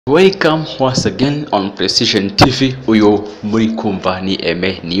Welcome once again on Precision TV. Uyu muri kumva ni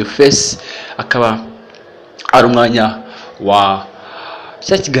Aime New Face, akaba ari umwanya wa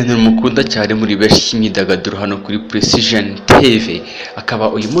cya kiganiro mukunda cyane muri benshi imyidagaduro hano kuri Precision TV. Akaba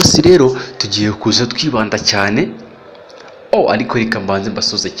uyu munsi rero tugiye kuza twibanda cyane ariko reka mbanze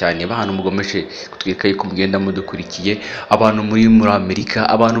mbasuze cyane abantu mugomeje kutwika yuko mugenda mudukurikiye, abantu muri Amerika,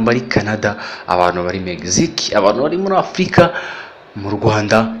 abantu bari Canada, abantu bari Mexique, abantu bari muri Afrika, mu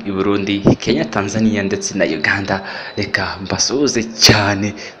Rwanda, i Burundi, Kenya, Tanzania ndetse na Uganda. Reka mbasuze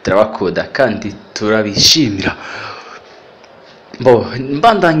cyane, turabakunda kandi turabishimira.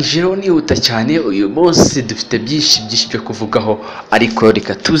 Mbandangije rero nihuta cyane, uyu munsi dufite byinshi byo kuvugaho, ariko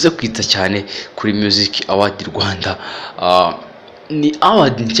reka tuze kwita cyane kuri Music Award Rwanda. Ni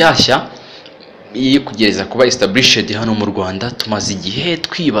award nshyashya iri kugereza kuba established hano mu Rwanda. Tumaze igihe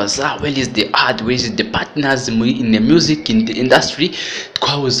twibaza where is the award, where is the partners in the music industry.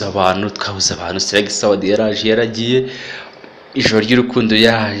 Twabuze abantu. Select Award yaragiye, ijoro ry'urukundo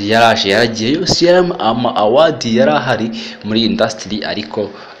yaragiye, yose ama award yarahari muri industry, ariko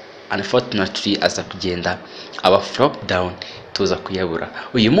unfortunately aza kugenda aba flop down, tuza kuyabura.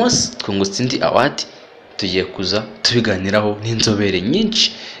 Uyu munsi twungutse indi award, tugiye kuza tubiganiraho n'inzobere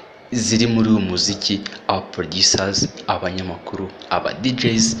nyinshi ziri muri uyu muziki, aba producers, abanyamakuru, aba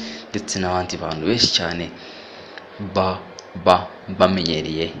DJs ndetse n'abandi bantu benshi cyane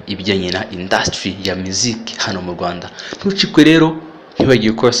bamenyereye ibijyanye na industry ya music hano mu Rwanda. Ntucikwe rero,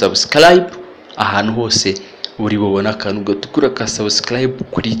 ntibagiye gukora subscribe ahantu hose uri bubona akantu gatukura ka subscribe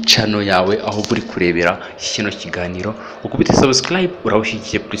kuri channel yawe, aho uri kurebera kino kiganiro ukubita subscribe,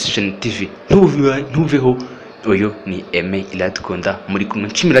 urawushyigikiye Precision TV. Ntuveho. Uyu ni Aime Iradukunda muri kumwe,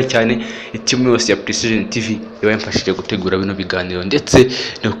 nshimira cyane itimu yose ya Precision TV yabamfashije gutegura bino biganiro ndetse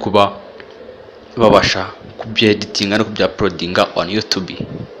no kuba babasha kubyeditinga no kubyaploadinga on YouTube.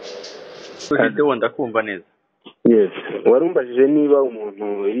 Video ndakumva neza. Yes, warumbajije niba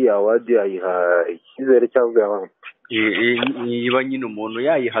umuntu iri award yayiha icyizere cyangwa abantu. Niba nyine umuntu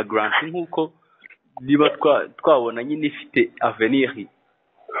yayiha grant nkuko niba twabona nyine ifite avenir,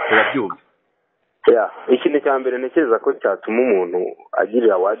 urabyumva? Ikintu cya mbere ntekereza ko cyatuma umuntu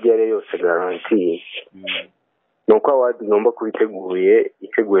agirira award yari yose garanti, nuko award igomba kuba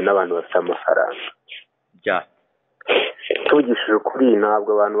iteguwe n'abantu bafite amafaranga. Tuvugishije ukuri,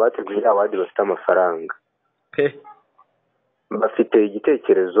 ntabwo abantu bateguye award bafite amafaranga. Bafite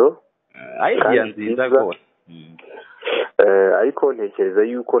igitekerezo, idea nziza rwose, ariko ntekereza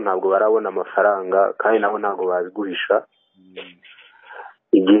yuko ntabwo barabona amafaranga kandi nabo ntabwo bazigurisha.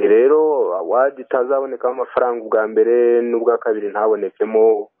 Igihe rero award itazabonekamo amafaranga ubwa mbere n'ubwa kabiri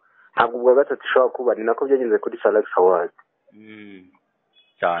ntabonekemo, ntabwo ubwa gatatu ishobora kuba. Ni nako byagenze kuri Select Award.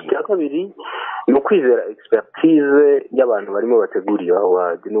 Icya kabiri ni ukwizera expertise y'abantu barimo bategura iyo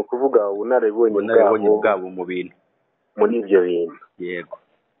award, ni ukuvuga ubunararibonye bwabo mu bintu, muri ibyo bintu. Yego.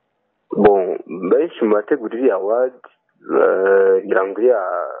 Benshi mu bategura iyi award, ngira ngo iyi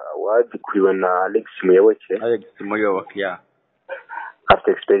award ikuriwe na Alex Muyoboke,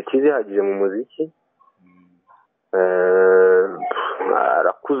 afite expertise ihagije mu muziki,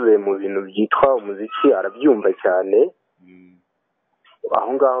 arakuze mu bintu byitwa umuziki, arabyumva cyane.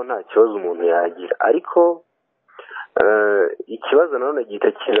 Aho ngaho nta kibazo umuntu yagira, ariko ikibazo nanone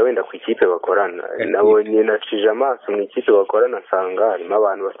gihita kiza wenda ku ikipe bakorana. Nabonye nashije amaso mu ikipe bakorana, asanga harimo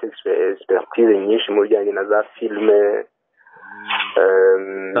abantu bafite expertise nyinshi mu bijyanye na za filime.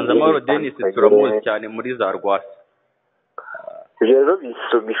 Tanzamahoro Denis turamuzi cyane muri za Rwasa. Rero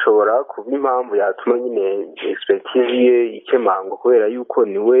bishobora kuba impamvu yatuma nyine expertise ye ikemangwa, kubera yuko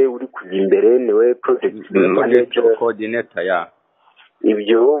niwe uri kujya imbere, niwe project manager, coordinator.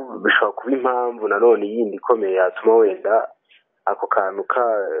 Ibyo bishobora kuba impamvu nanone yindi ikomeye yatuma wenda ako kantu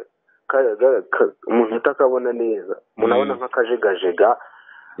umuntu utakabona neza, umuntu abona nk'akajegajega.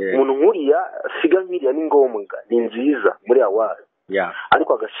 Umuntu nkuriya figa nkiriya ni ngombwa, ni nziza muri award,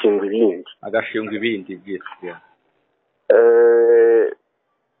 ariko agashingwa ibindi byose.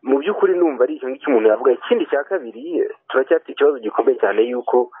 Mu by'ukuri numva ari icyo ngicyo umuntu yavuga. Ikindi cya kabiri, turacyafite ikibazo gikomeye cyane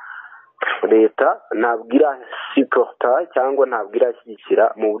yuko leta ntabwo irasuporta cyangwa ntabwo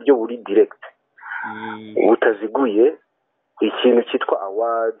irashyigikira mu buryo buri direct, butaziguye, ikintu cyitwa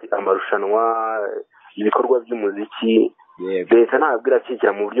award, amarushanwa, ibikorwa by'umuziki. Leta ntabwo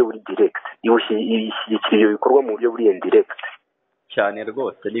irashyigikira mu buryo buri direct, ishyigikira ibyo bikorwa mu buryo buri indirect cyane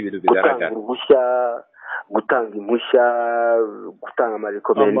rwose. Ni ibintu bigaragara, gutanga impushya, gutanga ama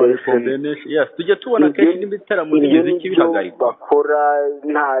recommendation. Tujya tubona kenshi n'ibitaramo by'imiziki bihagarikwa, bakora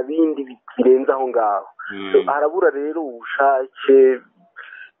nta bindi birenze aho ngaho. Harabura rero ubushake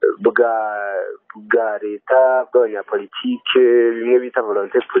bwa leta bw'abanyapolitike bimwe bita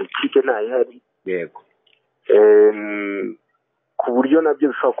volonté politique ntayihari. Yego. Ku buryo nabyo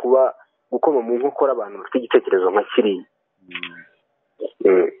bishobora kuba gukoma mu nkokora abantu bafite igitekerezo nka kiriya.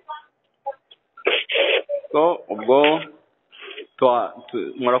 So ubwo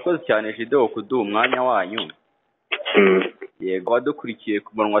murakoze cyane Jideo kuduha umwanya wanyu. Yego, wadukurikiye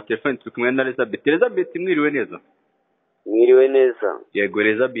ku murongo wa telefone turi kumwe na Elizabeth. Mwiriwe neza? Mwiriwe neza. Yego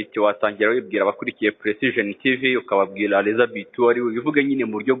Elizabeth, watangira wibwira abakurikiye Precision TV ukababwira Elizabeth wari wivuge nyine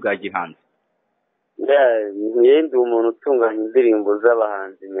mu buryo bwa gihanzi. Ndi umuntu utunganya indirimbo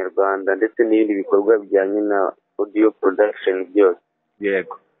z'abahanzi nyarwanda ndetse n'ibindi bikorwa bijyanye na audio production byose.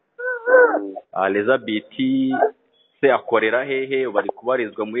 Yego. Elizabeth se akorera hehe? Bari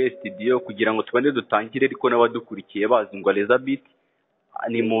kubarizwa muri studio kugira ngo tubane dutangire, ariko n'abadukurikiye bazi ngo Elizabeth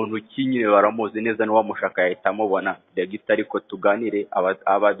ni muntu ki nyine baramuzi neza, n'uwamushaka yahita amubona direct, ariko tuganire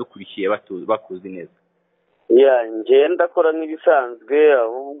abadukurikiye bakuzi neza. Nje ndakora nk'ibisanzwe,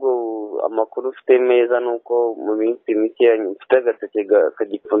 ahubwo amakuru ufite meza nuko mu minsi mike mfite agaseke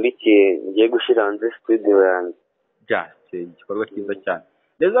kagipfundikiye ngiye gushyira hanze studio yanjye. Igikorwa cyiza cyane.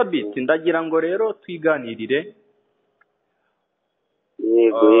 Elizabeth, ndagira ngo rero twiganirire.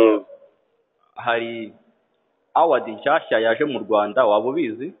 Yego. Hari award nshyashya yaje mu Rwanda, waba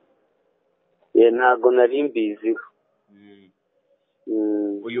ubizi? Ntago nari mbizi.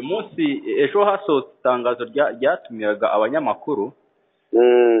 Uyu munsi ejo hasohotse itangazo ryatumiraga abanyamakuru,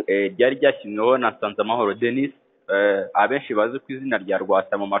 ryari ryashyizweho na Nsanzamahoro Denis, abenshi bazi ku izina rya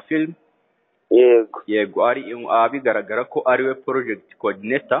Rwasa mu mafilm. Yego, bigaragara ko ari we project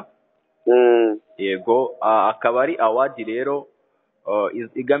coordinator. Yego, akaba ari award rero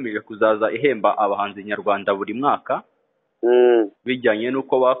igamije kuzaza ihemba abahanzi nyarwanda buri mwaka bijyanye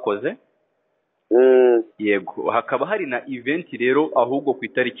n'uko bakoze. Yego, hakaba hari na event rero ahubwo ku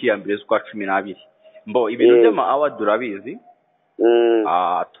itariki ya mbere z'ukwa 12. Ibintu by'ama award urabizi.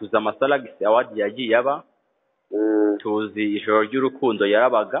 Tuzi amasalagisi award yagiye aba, tuzi ijoro ry'urukundo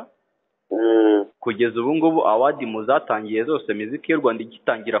yarabaga. Kugeza ubu ngubu award muzatangiye zose muziki y'u Rwanda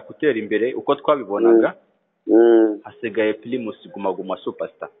igitangira gutera imbere uko twabibonaga, hasigaye Primus Guma Guma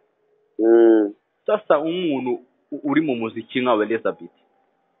Superstar. Sasa umuntu uri mu muziki nka Elizabeth,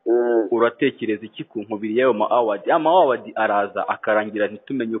 uratekereza iki ku nkubiri y'ayo ma award araza akarangira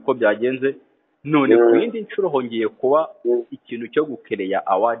ntitumenye uko byagenze, none ku yindi nshuro hongeye kuba ikintu cyo gukereya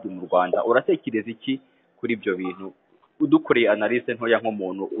award mu Rwanda? Uratekereza iki kuri ibyo bintu udukoreye analyse ntoya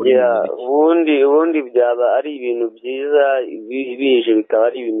nk'umuntu uri mu muziki? Ubundi byaba ari ibintu byiza bije, bikaba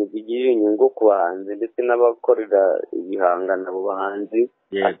ari ibintu bigirira inyungu ku bahanzi ndetse n'abakorera ibihangano abo bahanzi,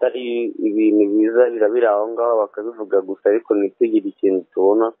 atari ibintu biza birabira aho ngaho bakabivuga gusa ariko ntitugire ikintu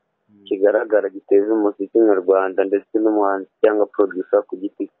tubona kigaragara giteza umuziki nyarwanda ndetse n'umuhanzi cyangwa producer ku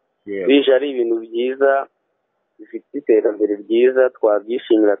giti. Bije ari ibintu byiza bifite iterambere ryiza,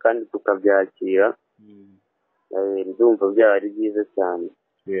 twabyishimira kandi tukabyakira. Ndumva byaba ari byiza cyane.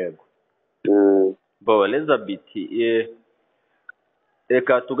 Yego. Elizabeth,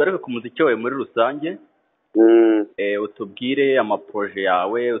 reka tugaruke ku muziki wawe muri rusange. Utubwire amaproje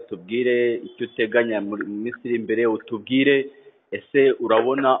yawe, utubwire icyo uteganya mu minsi iri imbere, utubwire ese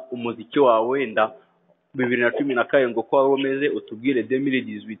urabona umuziki wawe wenda 2017 uko wari umeze, utubwire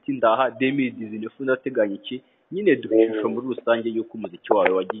 2018 ndaha 2019 ndateganya iki, nyine dushusho muri rusange y'uko umuziki wawe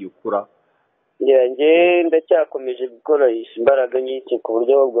wagiye ukura. Nge ndacyakomeje gukoresha imbaraga nyinshi ku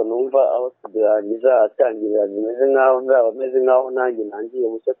buryo ahubwo numva aho tuganiriza atangirira bimeze nk'aho nzaba meze nk'aho nanjye nangiye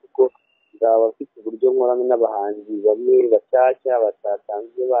mushya, kuko nzaba afite uburyo nkorana n'abahanzi bamwe bashyashya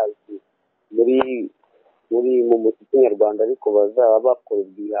batatanzwe bazi muri mu muziki nyarwanda, ariko bazaba bakora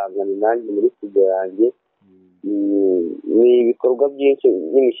ibihangano nanjye muri studio yanjye. Ni ibikorwa byinshi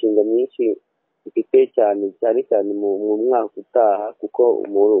n'imishinga myinshi mfite cyane mu mwaka utaha, kuko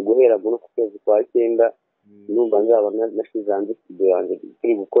guhera muri ku kwezi kwa 9 numva nzaba nashize hanze studio yanjye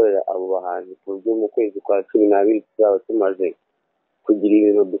turi gukorera abo bahanzi, ku buryo mu kwezi kwa 12 tuzaba tumaze kugira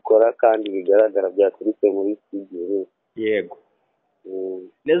ibintu dukora kandi bigaragara byaturutse muri studio. Yego.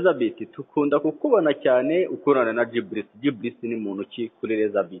 Elizabeth, tukunda kukubona cyane ukorana na G-Bruce ni muntu ki kuri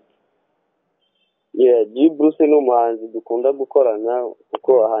Elizabeth? G-Bruce ni umuhanzi dukunda gukorana,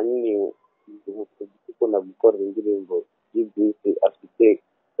 kuko ahanini dukunda gukorera indirimbo. G-Bruce afite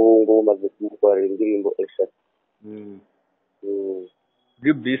ubu ngubu maze kumukorera indirimbo 3.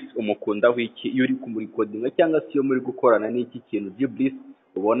 G-Bruce umukundaho iki iyo uri kumurikodinga cyangwa se iyo muri gukorana n'iki kintu G-Bruce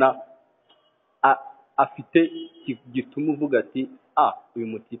ubona afite gituma uvuga ati uyu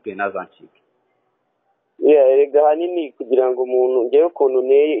mutipe nazancike? Erega hanini kugira ngo umuntu ngewe ukuntu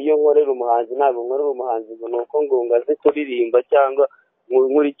iyo nkorera umuhanzi ntabwo nkorera umuhanzi ngo nuko ngo ngaze kuririmba cyangwa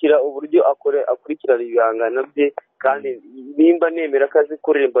nkurikira uburyo akurikirana ibihangano bye, kandi nimba nemera ko azi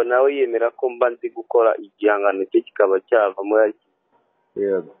kuririmba nawe yemera ko mba nzi gukora igihangano cye kikaba cyavamo.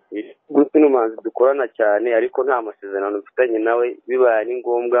 Gusa n'umuhanzi dukorana cyane ariko nta masezerano mfitanye nawe, bibaye ari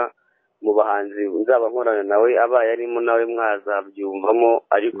ngombwa mu bahanzi nzaba nkorana nawe abaye arimo nawe mwazabyumvamo,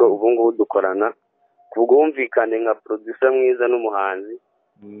 ariko ubu ngubu dukorana ku bwumvikane nka producer mwiza n'umuhanzi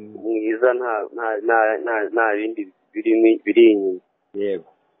mwiza, nta bindi biri inyuma. Yego.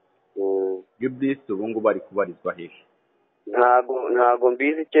 Gibrisi ubu ngubu ari kubarizwa hehe? Ntago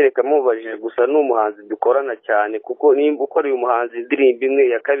mbizi, kereka mubajije gusa n'umuhanzi dukorana cyane, kuko nimba ukoreye umuhanzi indirimbo imwe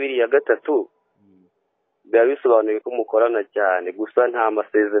ya kabiri ya gatatu biba bisobanuye ko mukorana cyane, gusa nta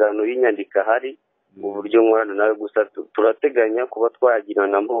masezerano y'inyandiko ahari mu buryo nkorana nawe, gusa turateganya kuba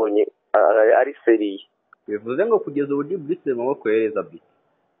twagirana mbonye ari seriye. Bivuze ngo kugeza ubu Gibrisi mu maboko yereza biti.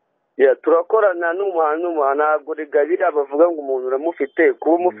 Turakorana n'umuhanzi ntabwo rega biriya bavuga ngo umuntu uramufite,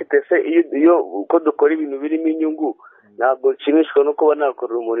 kuba umufite se iyo uko dukora ibintu birimo inyungu, ntabwo nshimishwa no kuba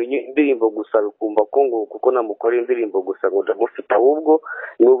nakorera umuntu indirimbo gusa bikumva ko ngo kuko namukorera indirimbo gusa ngo ndamufite, ahubwo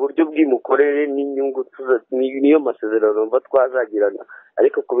ni uburyo bw'imikorere n'inyungu, niyo masezerano mba twazagirana,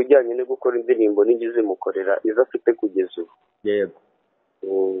 ariko ku bijyanye no gukora indirimbo n'igize mukorera izo afite kugeza ubu. Yego.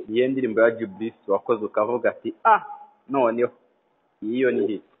 Iyo ndirimbo ya Gibrisi wakoze ukavuga ati noneho iyo ni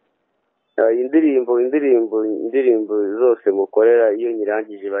hit. Indirimbo zose mukorera iyo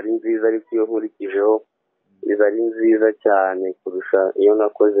nyirangije bari nziza, ariko iyo nkurikijeho iza ari nziza cyane kurusha iyo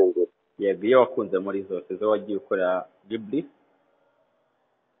nakoze mbere. Yego. Iyo wakunze muri zose zo wagiye ukora Gibrisi?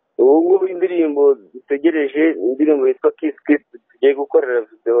 Ubu ngubu indirimbo dutegereje indirimbo yitwa Kiss Kiss, tugiye gukorera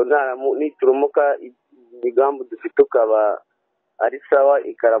video, nituramuka imigambi dufite ukaba ari sawa,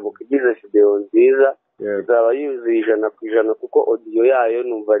 ikaramuka igize video nziza, izaba yuzuye 100%, kuko audio yayo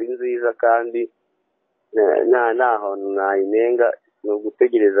numva ari nziza kandi ntaho nayinenga. Ni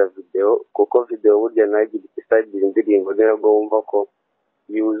ugutegereza video, kuko video burya nayo igisadira indirimbo ntabwo wumva ko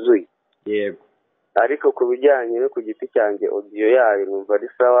yuzuye. Yego. Ariko ku bijyanye no ku giti cyanjye audio yayo numva ari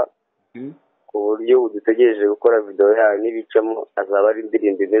sawa, ku buryo udutegereje gukora video yayo n'ibicamo azaba ari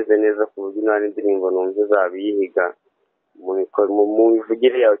indirimbo imeze neza, ku buryo nta indirimbo numva izabiyihiga mu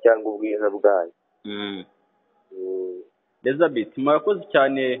mivugire yawe cyangwa ubwiza bwayo. Elizabeth, murakoze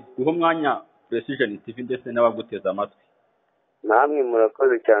cyane guha umwanya Precision TV ndetse n'abaguteza amatwi. Namwe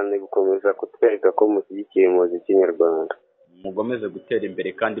murakoze cyane gukomeza kutwereka ko mushyigikiye umuziki nyarwanda. Mugomeze gutera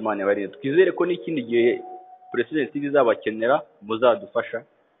imbere kandi Imana ibarinde. Twizere ko n'ikindi gihe Precision TV izabakenera muzadufasha.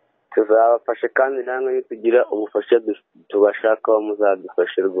 Tuzabafashe kandi namwe nitugira ubufasha tubashakaho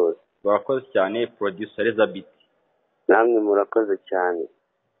muzadufashe rwose. Murakoze cyane Producer Elizabeth. Namwe murakoze cyane.